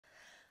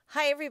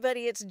Hi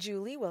everybody, it's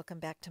Julie. Welcome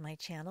back to my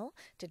channel.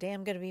 Today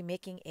I'm going to be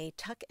making a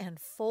tuck and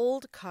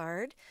fold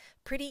card.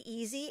 Pretty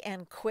easy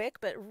and quick,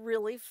 but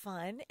really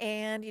fun,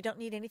 and you don't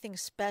need anything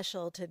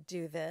special to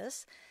do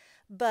this.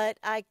 But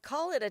I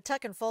call it a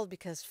tuck and fold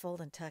because fold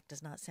and tuck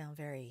does not sound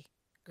very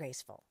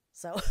graceful.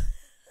 So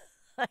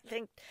I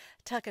think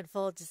tuck and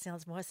fold just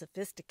sounds more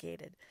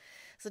sophisticated.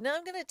 So now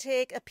I'm going to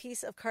take a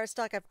piece of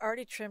cardstock I've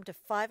already trimmed to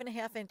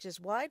 5.5 inches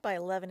wide by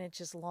 11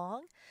 inches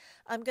long.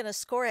 I'm going to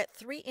score at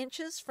 3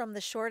 inches from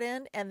the short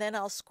end, and then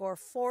I'll score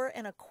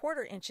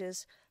 4.25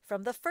 inches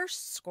from the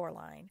first score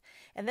line.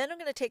 And then I'm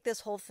going to take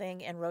this whole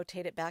thing and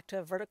rotate it back to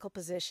a vertical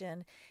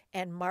position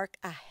and mark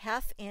a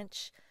 1/2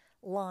 inch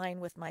line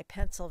with my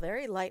pencil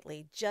very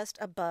lightly just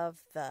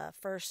above the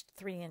first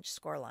 3-inch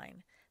score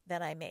line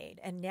that I made.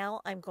 And now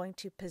I'm going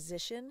to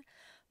position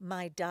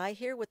my die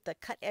here with the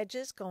cut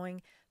edges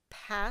going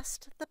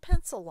past the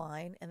pencil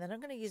line, and then I'm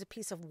going to use a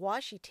piece of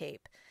washi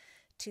tape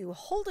to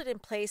hold it in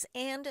place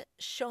and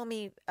show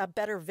me a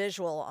better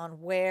visual on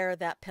where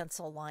that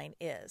pencil line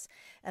is.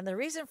 And the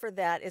reason for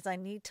that is I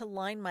need to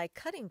line my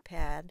cutting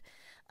pad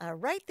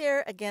right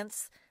there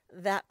against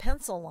that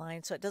pencil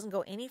line so it doesn't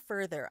go any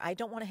further. I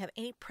don't want to have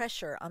any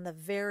pressure on the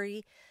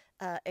very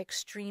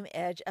extreme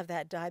edge of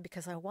that die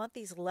because I want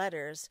these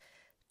letters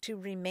to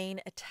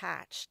remain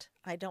attached.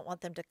 I don't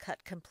want them to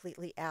cut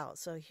completely out.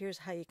 So here's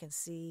how you can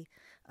see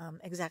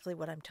exactly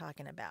what I'm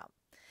talking about.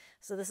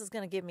 So this is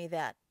going to give me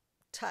that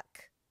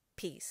tuck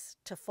piece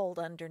to fold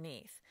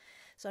underneath.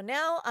 So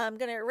now I'm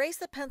going to erase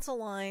the pencil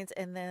lines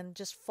and then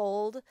just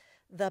fold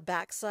the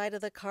back side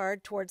of the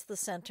card towards the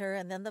center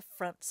and then the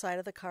front side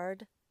of the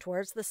card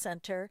towards the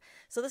center.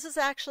 So this is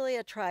actually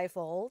a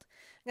tri-fold.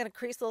 I'm going to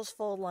crease those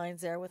fold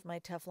lines there with my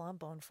Teflon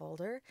bone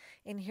folder.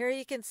 And here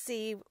you can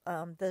see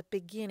the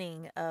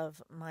beginning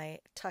of my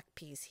tuck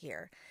piece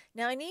here.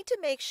 Now I need to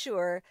make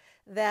sure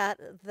that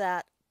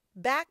that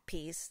back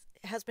piece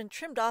has been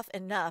trimmed off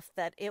enough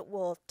that it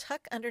will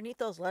tuck underneath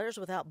those letters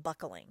without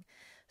buckling.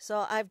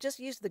 So I've just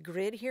used the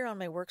grid here on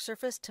my work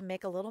surface to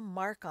make a little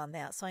mark on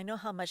that so I know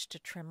how much to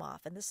trim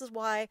off. And this is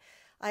why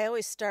I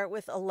always start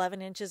with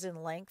 11 inches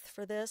in length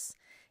for this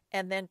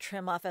and then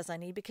trim off as I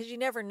need, because you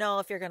never know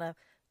if you're going to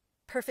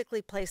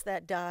perfectly place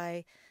that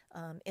die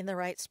in the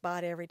right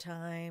spot every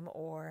time,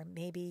 or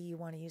maybe you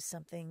want to use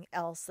something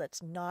else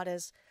that's not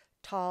as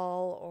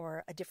tall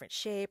or a different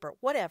shape or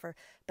whatever,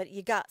 but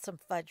you got some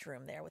fudge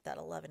room there with that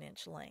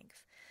 11-inch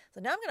length.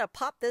 So now I'm going to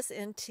pop this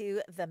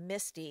into the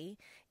MISTI,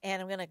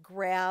 and I'm going to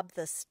grab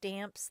the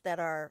stamps that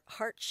are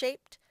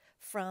heart-shaped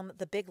from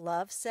the Big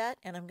Love set,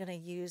 and I'm going to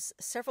use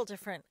several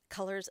different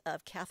colors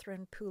of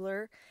Catherine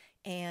Pooler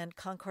and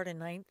Concord and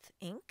Ninth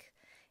ink.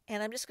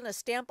 And I'm just going to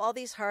stamp all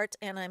these hearts,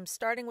 and I'm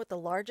starting with the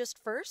largest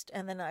first,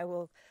 and then I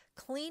will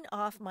clean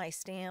off my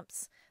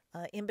stamps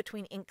in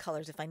between ink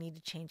colors if I need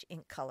to change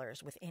ink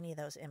colors with any of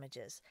those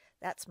images.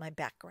 That's my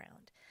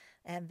background.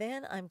 And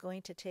then I'm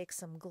going to take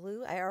some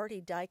glue. I already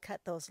die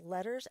cut those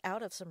letters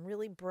out of some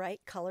really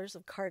bright colors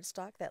of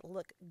cardstock that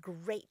look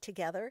great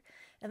together.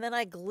 And then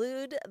I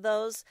glued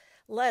those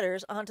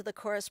letters onto the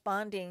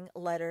corresponding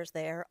letters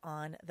there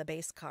on the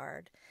base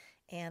card.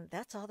 And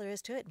that's all there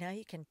is to it. Now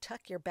you can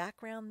tuck your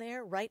background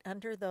there right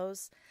under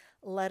those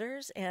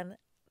letters, and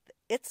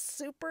it's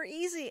super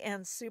easy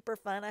and super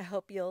fun. I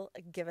hope you'll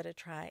give it a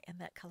try. And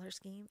that color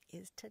scheme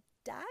is to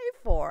die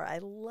for. I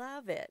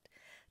love it.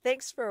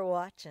 Thanks for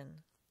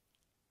watching.